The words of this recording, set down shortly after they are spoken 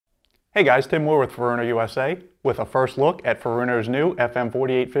Hey guys, Tim Moore with Furuno USA with a first look at Furuno's new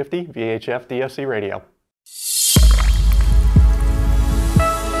FM4850 VHF DSC radio.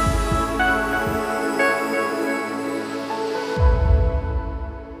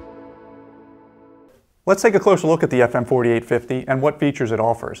 Let's take a closer look at the FM4850 and what features it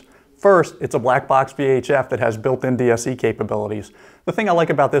offers. First, it's a black box VHF that has built-in DSC capabilities. The thing I like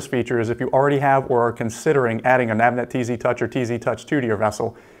about this feature is if you already have or are considering adding a Navnet TZ Touch or TZ Touch 2 to your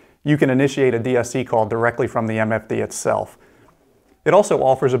vessel, you can initiate a DSC call directly from the MFD itself. It also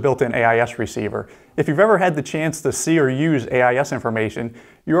offers a built-in AIS receiver. If you've ever had the chance to see or use AIS information,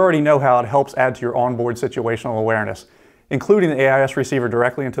 you already know how it helps add to your onboard situational awareness. Including the AIS receiver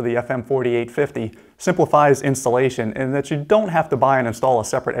directly into the FM4850 simplifies installation in that you don't have to buy and install a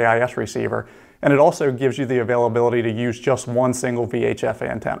separate AIS receiver, and it also gives you the availability to use just one single VHF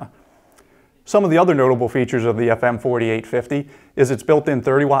antenna. Some of the other notable features of the FM4850 is its built-in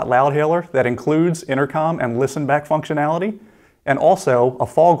 30-watt loudhailer that includes intercom and listen back functionality, and also a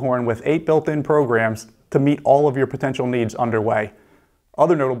foghorn with 8 built-in programs to meet all of your potential needs underway.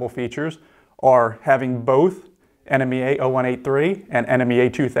 Other notable features are having both NMEA 0183 and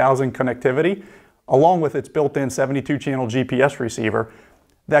NMEA 2000 connectivity, along with its built-in 72-channel GPS receiver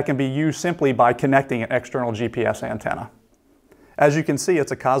that can be used simply by connecting an external GPS antenna. As you can see,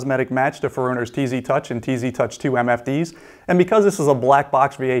 it's a cosmetic match to Furuno's TZ Touch and TZ Touch 2 MFDs, and because this is a black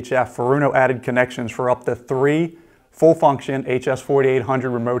box VHF, Furuno added connections for up to 3 full-function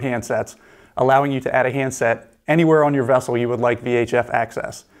HS4800 remote handsets, allowing you to add a handset anywhere on your vessel you would like VHF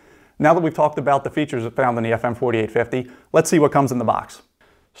access. Now that we've talked about the features found in the FM4850, let's see what comes in the box.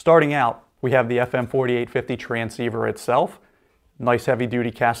 Starting out, we have the FM4850 transceiver itself, nice heavy-duty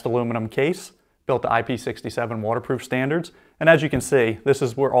cast aluminum case, built to IP67 waterproof standards, and as you can see, this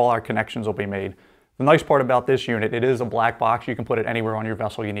is where all our connections will be made. The nice part about this unit, it is a black box. You can put it anywhere on your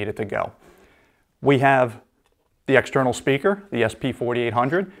vessel you need it to go. We have the external speaker, the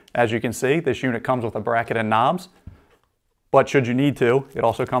SP4800. As you can see, this unit comes with a bracket and knobs, but should you need to, it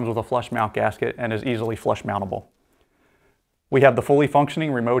also comes with a flush mount gasket and is easily flush mountable. We have the fully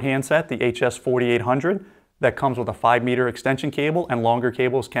functioning remote handset, the HS4800, that comes with a 5-meter extension cable, and longer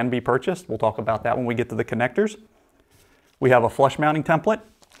cables can be purchased. We'll talk about that when we get to the connectors. We have a flush mounting template.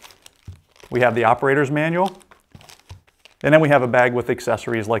 We have the operator's manual. And then we have a bag with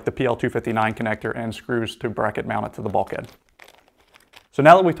accessories like the PL259 connector and screws to bracket mount it to the bulkhead. So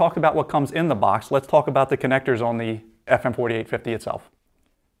now that we've talked about what comes in the box, let's talk about the connectors on the FM4850 itself.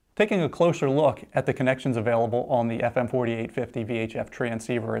 Taking a closer look at the connections available on the FM4850 VHF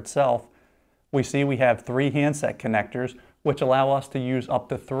transceiver itself, we see we have 3 handset connectors which allow us to use up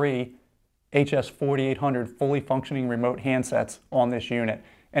to 3 HS4800 fully functioning remote handsets on this unit.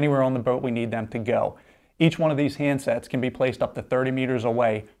 Anywhere on the boat we need them to go. Each one of these handsets can be placed up to 30 meters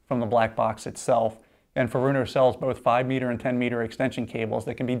away from the black box itself, and Furuno sells both 5-meter and 10-meter extension cables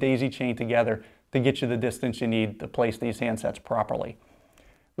that can be daisy chained together to get you the distance you need to place these handsets properly.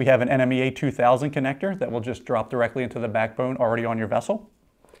 We have an NMEA 2000 connector that will just drop directly into the backbone already on your vessel.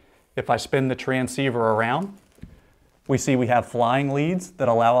 If I spin the transceiver around, we see we have flying leads that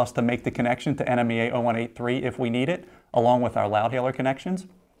allow us to make the connection to NMEA 0183 if we need it, along with our loudhailer connections.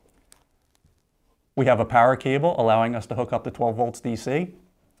 We have a power cable allowing us to hook up to 12 volts DC.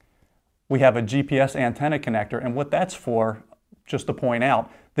 We have a GPS antenna connector, and what that's for, just to point out,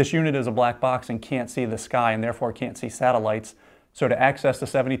 this unit is a black box and can't see the sky and therefore can't see satellites. So to access the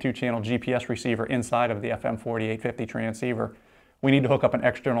 72-channel GPS receiver inside of the FM4850 transceiver, we need to hook up an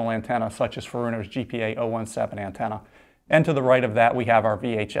external antenna such as Furuno's GPA 017 antenna. And to the right of that, we have our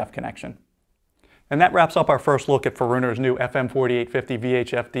VHF connection. And that wraps up our first look at Furuno's new FM4850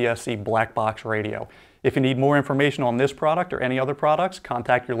 VHF DSC black box radio. If you need more information on this product or any other products,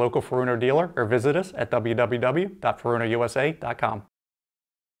 contact your local Furuno dealer or visit us at www.furunousa.com.